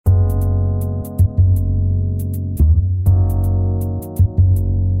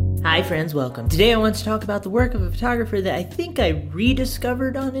Hi friends, welcome. Today I want to talk about the work of a photographer that I think I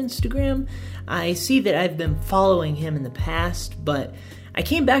rediscovered on Instagram. I see that I've been following him in the past, but I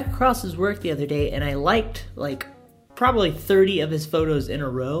came back across his work the other day and I liked probably 30 of his photos in a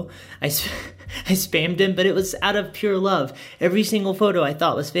row. I spammed him, but it was out of pure love. Every single photo I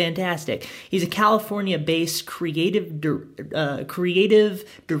thought was fantastic. He's a California-based creative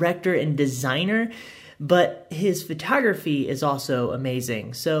director and designer, but his photography is also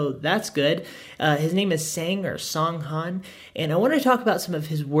amazing, so that's good. His name is Song Han, and I want to talk about some of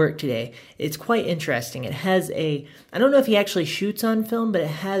his work today. It's quite interesting. It has I don't know if he actually shoots on film, but it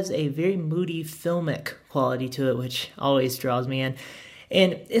has a very moody filmic quality to it, which always draws me in.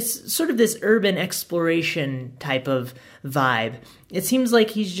 And it's sort of this urban exploration type of vibe. It seems like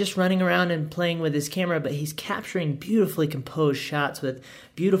he's just running around and playing with his camera, but he's capturing beautifully composed shots with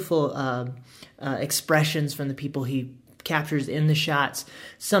beautiful expressions from the people he captures in the shots.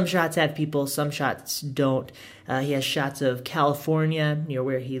 Some shots have people, some shots don't. He has shots of California, near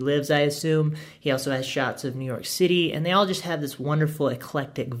where he lives, I assume. He also has shots of New York City, and they all just have this wonderful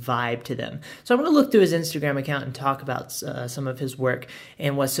eclectic vibe to them. So I'm going to look through his Instagram account and talk about some of his work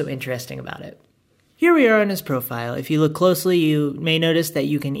and what's so interesting about it. Here we are on his profile. If you look closely, you may notice that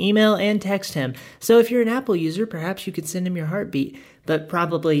you can email and text him. So if you're an Apple user, perhaps you could send him your heartbeat, but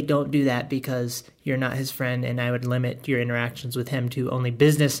probably don't do that because you're not his friend, and I would limit your interactions with him to only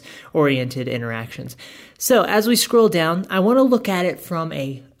business-oriented interactions. So as we scroll down, I want to look at it from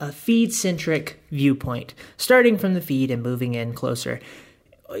a feed-centric viewpoint, starting from the feed and moving in closer.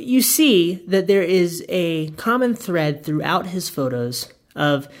 You see that there is a common thread throughout his photos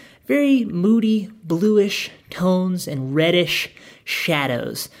of very moody, bluish tones and reddish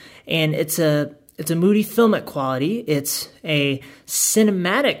shadows. And it's a moody filmic quality. It's a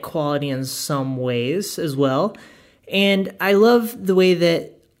cinematic quality in some ways as well. And I love the way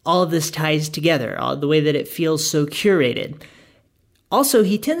that all of this ties together, the way that it feels so curated. Also,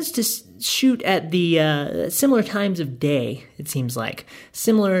 he tends to shoot at the similar times of day, it seems like.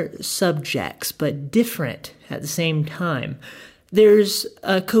 Similar subjects, but different at the same time. There's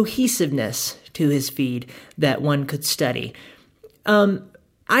a cohesiveness to his feed that one could study.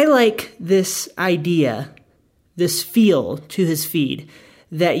 I like this idea, this feel to his feed,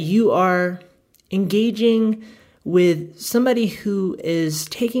 that you are engaging with somebody who is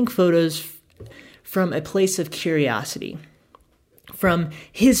taking photos from a place of curiosity, from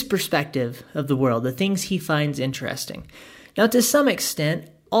his perspective of the world, the things he finds interesting. Now, to some extent,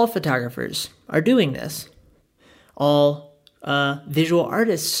 all photographers are doing this. All visual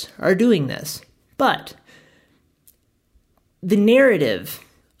artists are doing this, but the narrative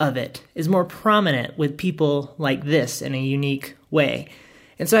of it is more prominent with people like this in a unique way.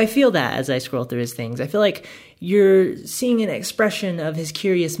 And so I feel that as I scroll through his things. I feel like you're seeing an expression of his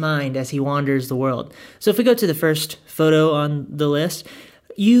curious mind as he wanders the world. So if we go to the first photo on the list,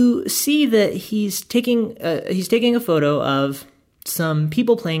 you see that he's taking a photo of some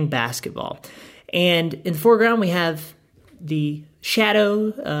people playing basketball. And in the foreground we have the shadow,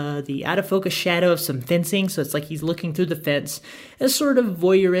 the out-of-focus shadow of some fencing, so it's like he's looking through the fence in a sort of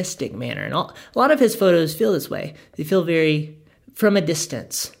voyeuristic manner. And a lot of his photos feel this way. They feel very from a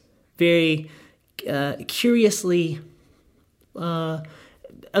distance, very curiously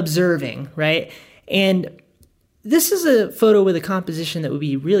observing, right? And this is a photo with a composition that would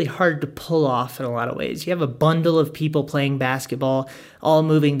be really hard to pull off in a lot of ways. You have a bundle of people playing basketball, all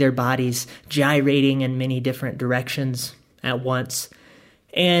moving their bodies, gyrating in many different directions at once.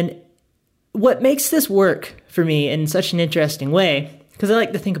 And what makes this work for me in such an interesting way, because I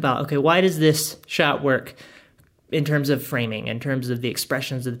like to think about, okay, why does this shot work in terms of framing, in terms of the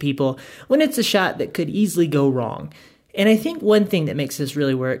expressions of the people, when it's a shot that could easily go wrong? And I think one thing that makes this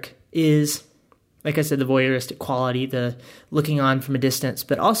really work is, like I said, the voyeuristic quality, the looking on from a distance,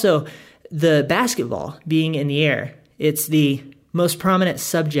 but also the basketball being in the air. It's the most prominent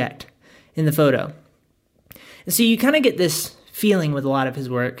subject in the photo. And so you kind of get this feeling with a lot of his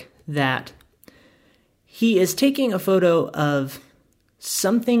work that he is taking a photo of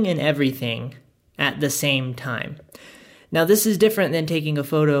something and everything at the same time. Now, this is different than taking a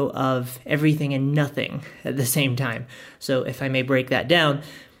photo of everything and nothing at the same time. So if I may break that down,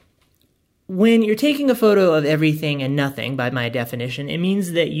 when you're taking a photo of everything and nothing, by my definition, it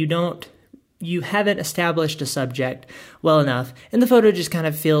means that you haven't established a subject well enough, and the photo just kind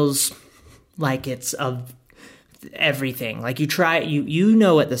of feels like it's of everything. Like you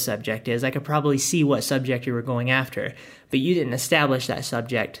know what the subject is. I could probably see what subject you were going after, but you didn't establish that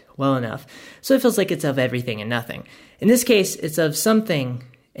subject well enough. So it feels like it's of everything and nothing. In this case, it's of something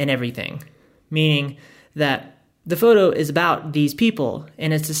and everything, meaning that the photo is about these people,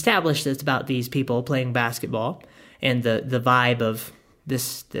 and it's established that it's about these people playing basketball, and the vibe of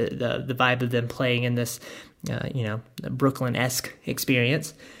this, the vibe of them playing in this, Brooklyn-esque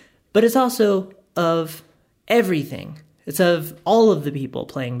experience. But it's also of everything. It's of all of the people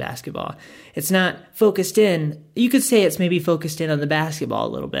playing basketball. It's not focused in, you could say it's maybe focused in on the basketball a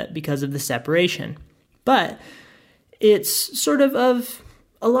little bit because of the separation. But it's sort of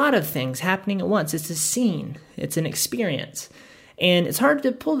a lot of things happening at once. It's a scene. It's an experience. And it's hard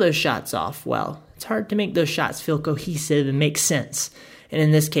to pull those shots off well. It's hard to make those shots feel cohesive and make sense. And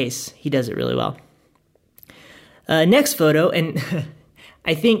in this case, he does it really well. Next photo, and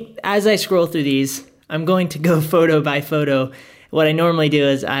I think as I scroll through these, I'm going to go photo by photo. What I normally do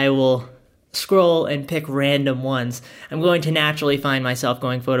is I will scroll and pick random ones. I'm going to naturally find myself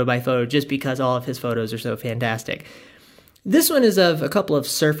going photo by photo just because all of his photos are so fantastic. This one is of a couple of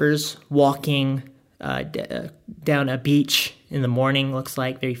surfers walking down a beach in the morning, looks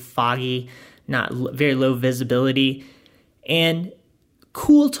like, very foggy, not very low visibility, and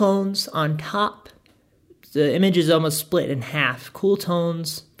cool tones on top. The image is almost split in half. Cool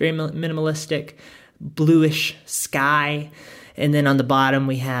tones, very minimalistic, bluish sky, and then on the bottom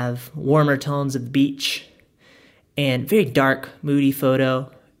we have warmer tones of the beach, and very dark, moody photo,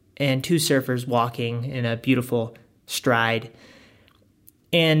 and two surfers walking in a beautiful stride.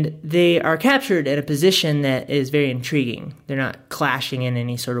 And they are captured at a position that is very intriguing. They're not clashing in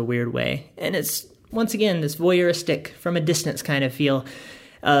any sort of weird way. And it's, once again, this voyeuristic, from a distance kind of feel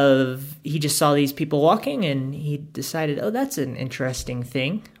of he just saw these people walking and he decided, oh, that's an interesting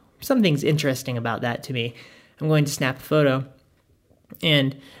thing. Something's interesting about that to me. I'm going to snap a photo.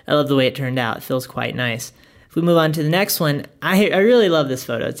 And I love the way it turned out. It feels quite nice. If we move on to the next one, I really love this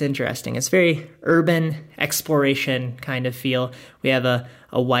photo. It's interesting. It's very urban exploration kind of feel. We have a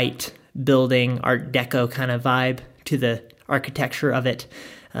white building, Art Deco kind of vibe to the architecture of it.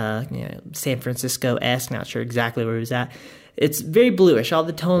 San Francisco-esque, not sure exactly where it was at. It's very bluish. All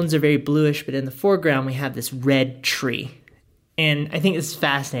the tones are very bluish, but in the foreground we have this red tree. And I think this is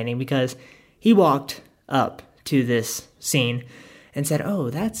fascinating because he walked up to this scene and said, oh,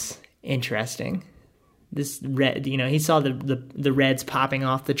 that's interesting. This red, he saw the reds popping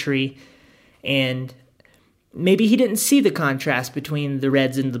off the tree, and maybe he didn't see the contrast between the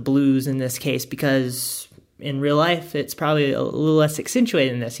reds and the blues in this case, because in real life it's probably a little less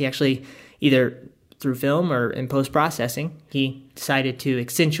accentuated than this. He actually, either through film or in post-processing, he decided to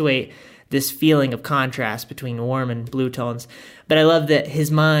accentuate this feeling of contrast between warm and blue tones. But I love that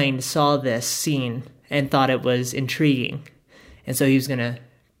his mind saw this scene and thought it was intriguing, and so he was going to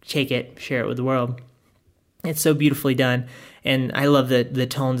take it, share it with the world. It's so beautifully done, and I love the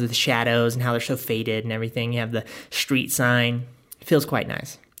tones of the shadows and how they're so faded and everything. You have the street sign. It feels quite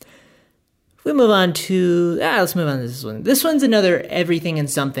nice. If we move on to, let's move on to this one. This one's another everything and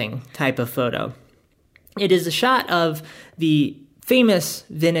something type of photo. It is a shot of the famous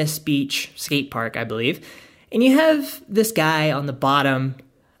Venice Beach skate park, I believe, and you have this guy on the bottom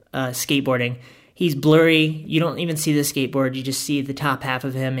skateboarding. He's blurry. You don't even see the skateboard. You just see the top half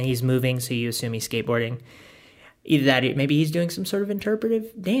of him, and he's moving, so you assume he's skateboarding. Either that, or maybe he's doing some sort of interpretive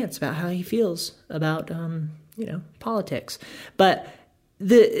dance about how he feels about, politics. But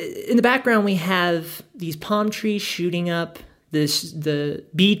in the background, we have these palm trees shooting up, the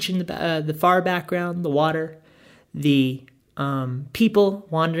beach in the far background, the water, the people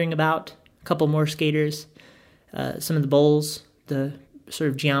wandering about, a couple more skaters, some of the bowls, the sort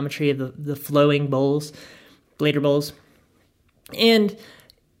of geometry of the flowing bowls, blader bowls. And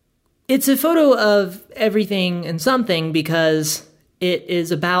it's a photo of everything and something because it is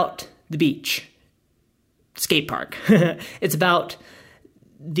about the beach, skate park. It's about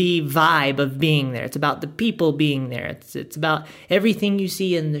the vibe of being there. It's about the people being there. It's about everything you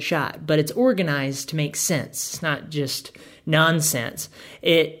see in the shot, but it's organized to make sense. It's not just nonsense.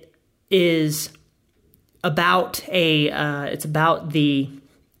 It is about it's about the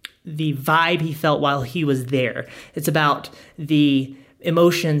vibe he felt while he was there. It's about the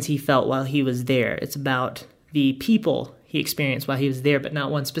emotions he felt while he was there. It's about the people he experienced while he was there, but not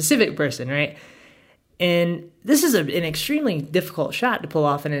one specific person, right? And this is an extremely difficult shot to pull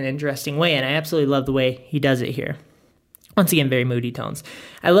off in an interesting way, and I absolutely love the way he does it here. Once again, very moody tones.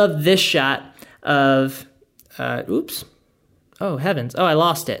 I love this shot of, oh heavens, I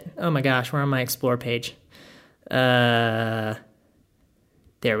lost it. Oh my gosh, we're on my Explore page. There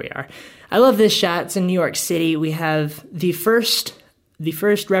we are. I love this shot. It's in New York City. We have the first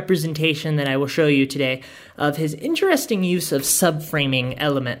representation that I will show you today of his interesting use of subframing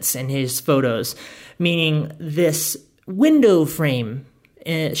elements in his photos, meaning this window frame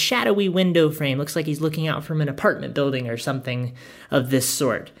a shadowy window frame. Looks like he's looking out from an apartment building or something of this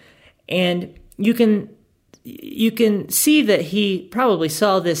sort. And you can see that he probably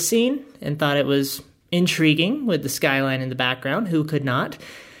saw this scene and thought it was intriguing with the skyline in the background. Who could not?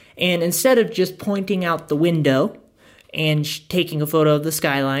 And instead of just pointing out the window and taking a photo of the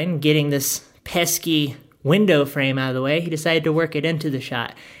skyline, getting this pesky window frame out of the way, he decided to work it into the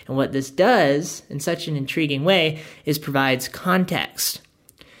shot. And what this does, in such an intriguing way, is provides context.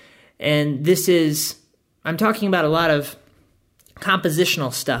 And I'm talking about a lot of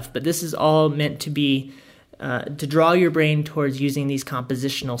compositional stuff, but this is all meant to be, to draw your brain towards using these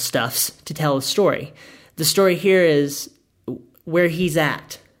compositional stuffs to tell a story. The story here is where he's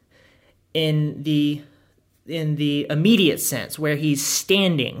at in the immediate sense, where he's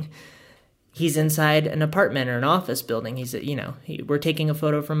standing. He's inside an apartment or an office building. We're taking a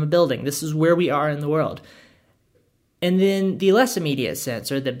photo from a building. This is where we are in the world. And then the less immediate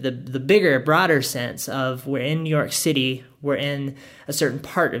sense, or the bigger, broader sense of we're in New York City, we're in a certain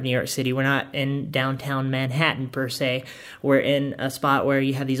part of New York City, we're not in downtown Manhattan per se, we're in a spot where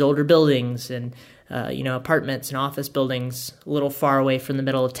you have these older buildings and apartments and office buildings a little far away from the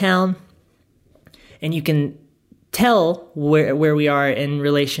middle of town. And you can tell where we are in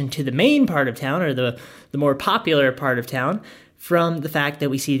relation to the main part of town, or the more popular part of town, from the fact that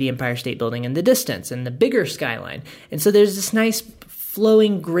we see the Empire State Building in the distance and the bigger skyline. And so there's this nice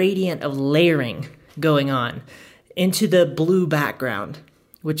flowing gradient of layering going on into the blue background,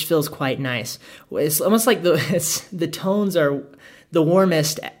 which feels quite nice. It's almost like the tones are the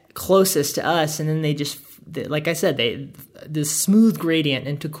warmest, closest to us, and then they just, like I said, this smooth gradient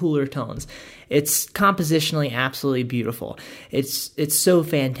into cooler tones. It's compositionally absolutely beautiful. It's so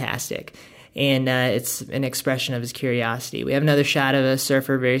fantastic. And it's an expression of his curiosity. We have another shot of a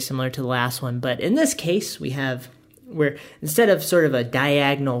surfer very similar to the last one, but in this case, where instead of sort of a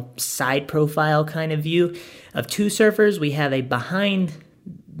diagonal side profile kind of view of two surfers, we have a behind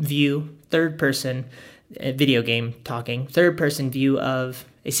view, third person, video game talking, third person view of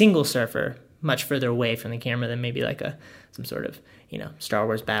a single surfer, much further away from the camera than maybe like some sort of, Star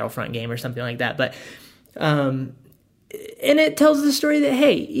Wars Battlefront game or something like that. But, and it tells the story that,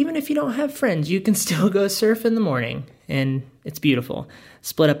 hey, even if you don't have friends, you can still go surf in the morning, and it's beautiful.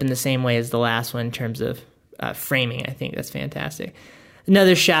 Split up in the same way as the last one in terms of framing. I think that's fantastic.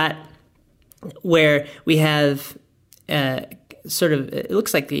 Another shot where we have it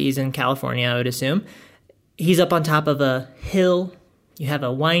looks like he's in California, I would assume. He's up on top of a hill. You have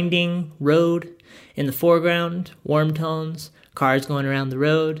a winding road in the foreground, warm tones, cars going around the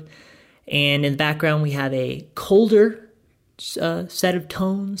road. And in the background, we have a colder set of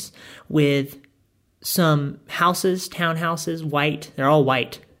tones with some houses, townhouses, white. They're all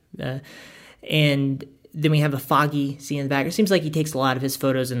white. And then we have a foggy scene in the back. It seems like he takes a lot of his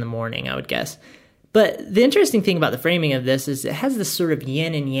photos in the morning, I would guess. But the interesting thing about the framing of this is it has this sort of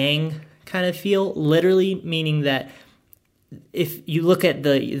yin and yang kind of feel, literally meaning that if you look at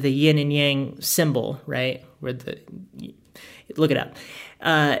the yin and yang symbol, right, look it up,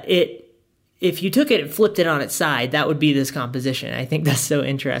 if you took it and flipped it on its side, that would be this composition. I think that's so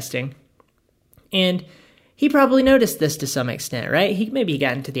interesting. And he probably noticed this to some extent, right? Maybe he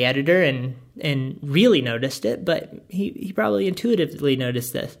got into the editor and really noticed it, but he probably intuitively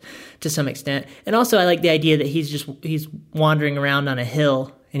noticed this to some extent. And also I like the idea that he's wandering around on a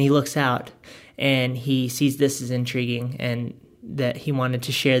hill and he looks out and he sees this as intriguing and that he wanted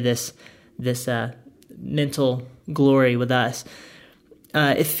to share this mental glory with us.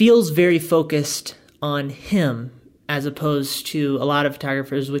 It feels very focused on him, as opposed to a lot of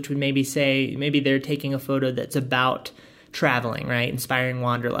photographers, which would maybe say, maybe they're taking a photo that's about traveling, right? Inspiring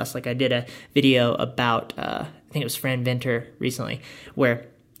wanderlust. Like I did a video about, I think it was Fran Venter recently, where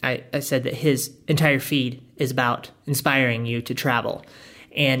I said that his entire feed is about inspiring you to travel.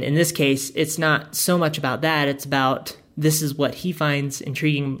 And in this case, it's not so much about that. It's about, this is what he finds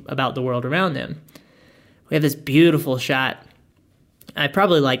intriguing about the world around him. We have this beautiful shot. I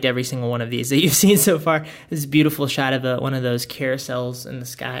probably liked every single one of these that you've seen so far. This beautiful shot of one of those carousels in the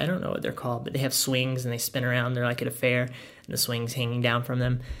sky. I don't know what they're called, but they have swings and they spin around. They're like at a fair, and the swings hanging down from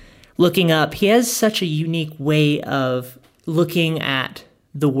them. Looking up, he has such a unique way of looking at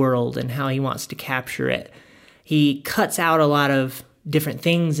the world and how he wants to capture it. He cuts out a lot of different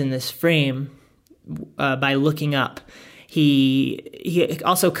things in this frame by looking up. He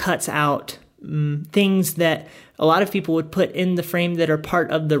also cuts out things that a lot of people would put in the frame that are part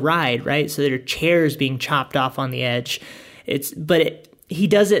of the ride, right? So there are chairs being chopped off on the edge. He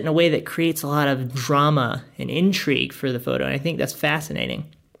does it in a way that creates a lot of drama and intrigue for the photo, and I think that's fascinating.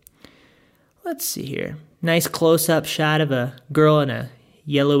 Let's see here. Nice close-up shot of a girl in a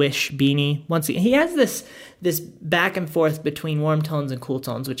yellowish beanie. Once again, he has this back and forth between warm tones and cool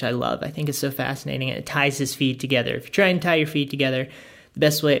tones, which I love. I think it's so fascinating. It ties his feed together. If you try and tie your feed together,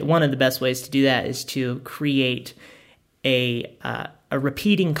 one of the best ways to do that is to create a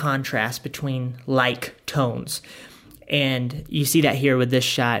repeating contrast between like tones. And you see that here with this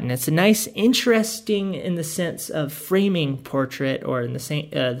shot, and it's a nice, interesting in the sense of framing portrait, or in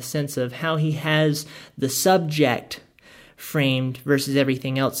the sense of how he has the subject framed versus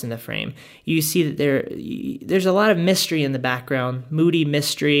everything else in the frame. You see that there's a lot of mystery in the background, moody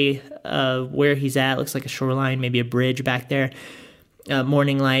mystery of where he's at. Looks like a shoreline, maybe a bridge back there.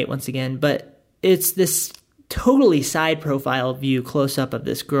 Morning light once again, but it's this totally side profile view close up of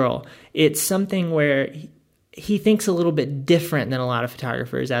this girl. It's something where he thinks a little bit different than a lot of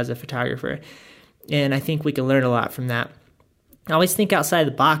photographers as a photographer, and I think we can learn a lot from that. I always think outside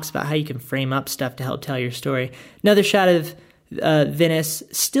the box about how you can frame up stuff to help tell your story. Another shot of Venice,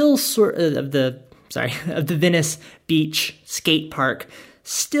 still of the Venice Beach skate park,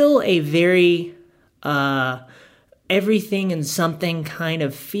 still a very everything and something kind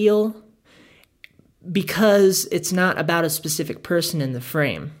of feel, because it's not about a specific person in the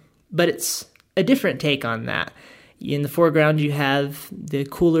frame, but it's a different take on that. In the foreground, you have the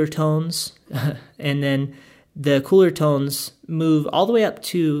cooler tones, and then the cooler tones move all the way up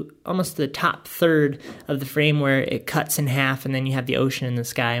to almost the top third of the frame where it cuts in half, and then you have the ocean and the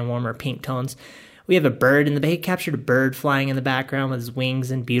sky and warmer pink tones. We have a bird in the bay, captured a bird flying in the background with his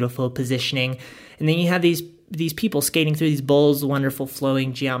wings and beautiful positioning. And then you have these people skating through these bowls, the wonderful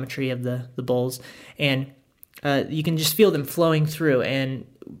flowing geometry of the bowls. And you can just feel them flowing through. And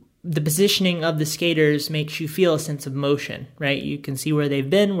the positioning of the skaters makes you feel a sense of motion, right? You can see where they've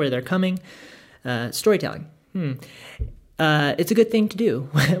been, where they're coming. Storytelling. It's a good thing to do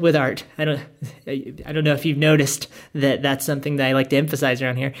with art. I don't know if you've noticed that that's something that I like to emphasize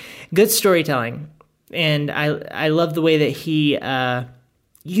around here. Good storytelling. And I love the way that he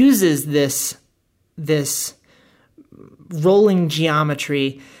uses this rolling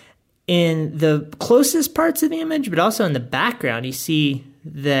geometry in the closest parts of the image, but also in the background. You see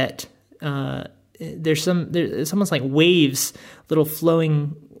that there's almost like waves, little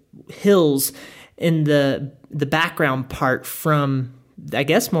flowing hills in the background part from, I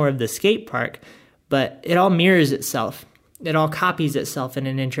guess, more of the skate park, but it all mirrors itself. It all copies itself in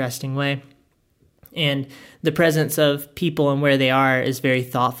an interesting way. And the presence of people and where they are is very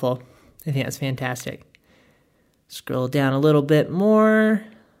thoughtful. I think that's fantastic. Scroll down a little bit more.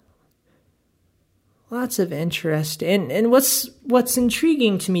 Lots of interest. And what's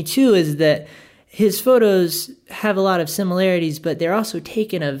intriguing to me too is that his photos have a lot of similarities, but they're also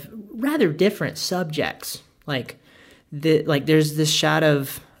taken of rather different subjects. Like there's this shot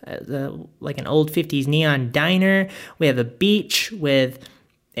of like an old 50s neon diner. We have a beach with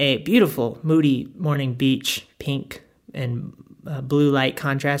a beautiful moody morning beach, pink and blue light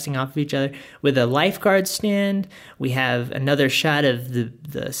contrasting off of each other, with a lifeguard stand. We have another shot of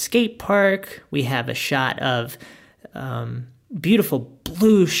the skate park. We have a shot of beautiful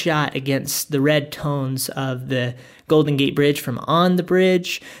blue shot against the red tones of the Golden Gate Bridge from on the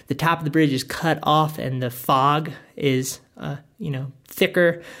bridge. The top of the bridge is cut off, and the fog is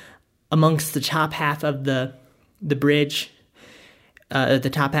thicker amongst the top half of the bridge,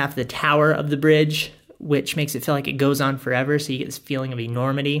 the top half of the tower of the bridge, which makes it feel like it goes on forever, so you get this feeling of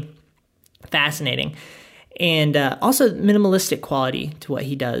enormity. Fascinating. And also minimalistic quality to what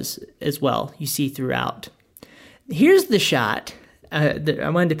he does as well, you see throughout. Here's the shot. I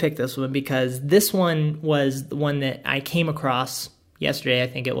wanted to pick this one because this one was the one that I came across yesterday, I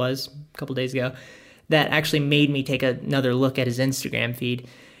think it was, a couple days ago, that actually made me take another look at his Instagram feed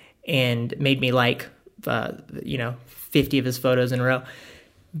and made me like 50 of his photos in a row.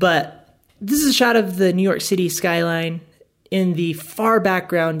 But this is a shot of the New York City skyline. In the far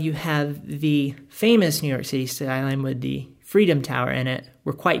background, you have the famous New York City skyline with the Freedom Tower in it.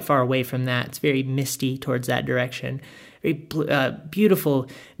 We're quite far away from that. It's very misty towards that direction. Very beautiful,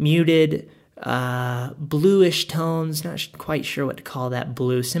 muted, bluish tones. Not quite sure what to call that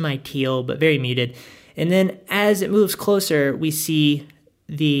blue. Semi-teal, but very muted. And then as it moves closer, we see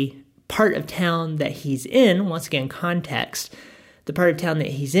the part of town that he's in. Once again, context. The part of town that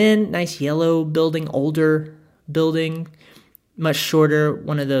he's in, nice yellow building, older building, much shorter,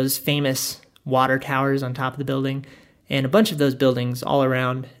 one of those famous water towers on top of the building, and a bunch of those buildings all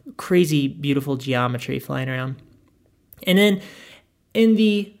around, crazy, beautiful geometry flying around. And then in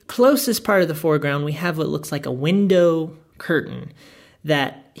the closest part of the foreground, we have what looks like a window curtain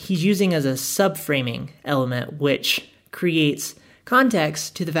that he's using as a subframing element, which creates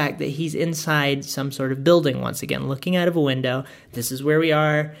context to the fact that he's inside some sort of building once again, looking out of a window. This is where we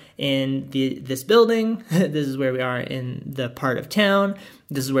are in this building. This is where we are in the part of town.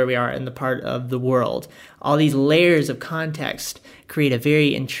 This is where we are in the part of the world. All these layers of context create a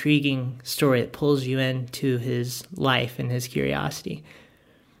very intriguing story that pulls you into his life and his curiosity.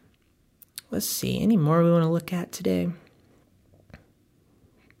 Let's see, any more we want to look at today?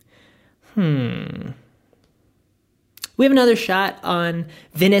 We have another shot on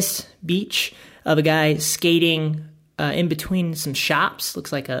Venice Beach of a guy skating in between some shops.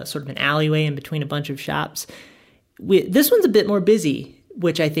 Looks like a sort of an alleyway in between a bunch of shops. This one's a bit more busy,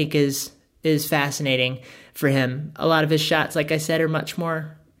 which I think is fascinating for him. A lot of his shots, like I said, are much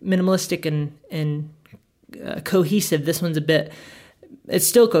more minimalistic and cohesive. This one's it's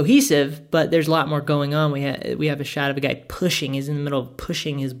still cohesive, but there's a lot more going on. We have a shot of a guy pushing. He's in the middle of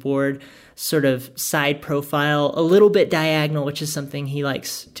pushing his board, sort of side profile, a little bit diagonal, which is something he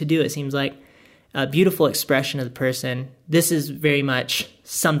likes to do, it seems like. A beautiful expression of the person. This is very much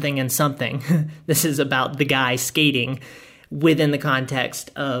something and something. This is about the guy skating within the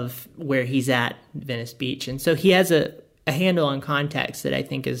context of where he's at, Venice Beach. And so he has a handle on context that I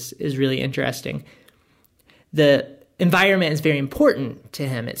think is really interesting. The environment is very important to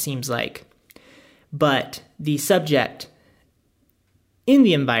him, it seems like. But the subject in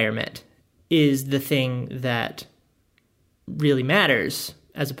the environment is the thing that really matters,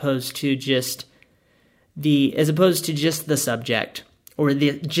 as opposed to just the subject or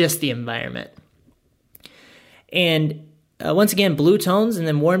just the environment. And once again, blue tones and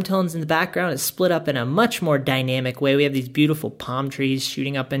then warm tones in the background is split up in a much more dynamic way. We have these beautiful palm trees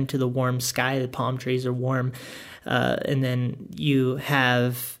shooting up into the warm sky. The palm trees are warm. And then you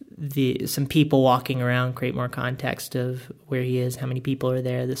have some people walking around, create more context of where he is, how many people are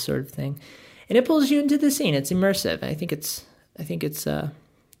there, this sort of thing. And it pulls you into the scene. It's immersive. I think it's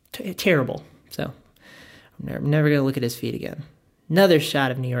terrible. So I'm never going to look at his feet again. Another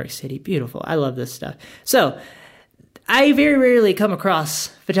shot of New York City. Beautiful. I love this stuff. So I very rarely come across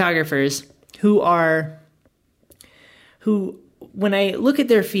photographers who, when I look at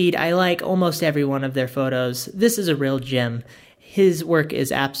their feed, I like almost every one of their photos. This is a real gem. His work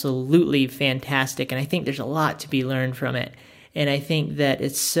is absolutely fantastic, and I think there's a lot to be learned from it. And I think that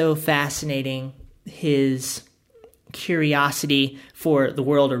it's so fascinating, his curiosity for the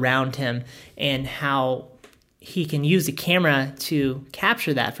world around him and how he can use the camera to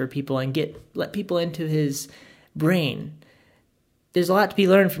capture that for people and let people into his brain. There's a lot to be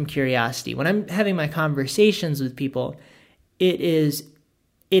learned from curiosity. When I'm having my conversations with people, it is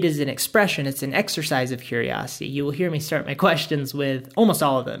an expression, it's an exercise of curiosity. You will hear me start my questions with, almost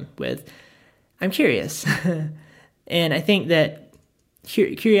all of them, with, I'm curious. And I think that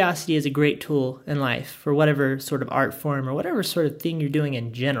curiosity is a great tool in life for whatever sort of art form or whatever sort of thing you're doing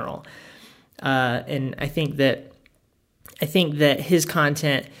in general. And I think that his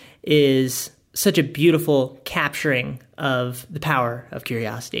content is such a beautiful capturing of the power of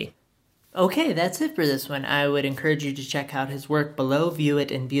curiosity. Okay, that's it for this one. I would encourage you to check out his work below, view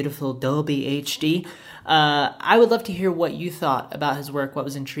it in beautiful Dolby HD. I would love to hear what you thought about his work, what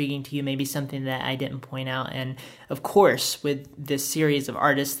was intriguing to you, maybe something that I didn't point out. And of course, with this series of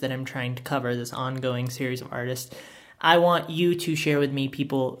artists that I'm trying to cover, this ongoing series of artists, I want you to share with me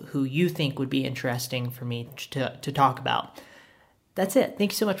people who you think would be interesting for me to talk about. That's it.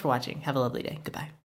 Thank you so much for watching. Have a lovely day. Goodbye.